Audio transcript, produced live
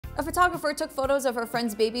A photographer took photos of her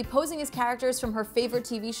friend's baby posing as characters from her favorite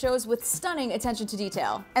TV shows with stunning attention to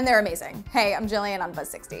detail. And they're amazing. Hey, I'm Gillian on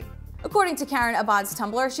Buzz60. According to Karen Abad's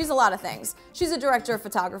Tumblr, she's a lot of things. She's a director of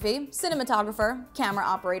photography, cinematographer, camera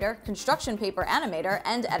operator, construction paper animator,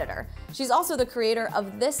 and editor. She's also the creator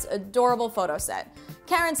of this adorable photo set.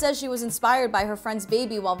 Karen says she was inspired by her friend's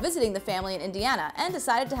baby while visiting the family in Indiana and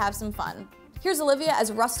decided to have some fun. Here's Olivia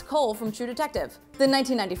as Rust Cole from True Detective, the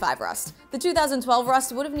 1995 Rust. The 2012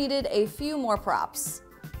 Rust would have needed a few more props.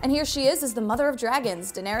 And here she is as the Mother of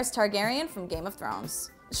Dragons, Daenerys Targaryen from Game of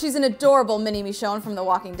Thrones. She's an adorable mini Michonne from The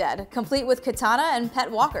Walking Dead, complete with katana and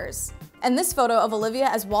pet walkers. And this photo of Olivia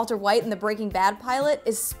as Walter White in the Breaking Bad pilot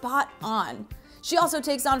is spot on. She also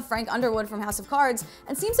takes on Frank Underwood from House of Cards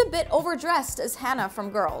and seems a bit overdressed as Hannah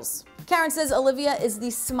from Girls. Karen says Olivia is the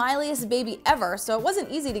smiliest baby ever, so it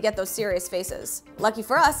wasn't easy to get those serious faces. Lucky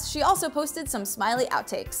for us, she also posted some smiley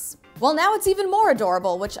outtakes. Well, now it's even more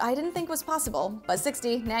adorable, which I didn't think was possible.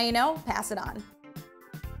 Buzz60, now you know, pass it on.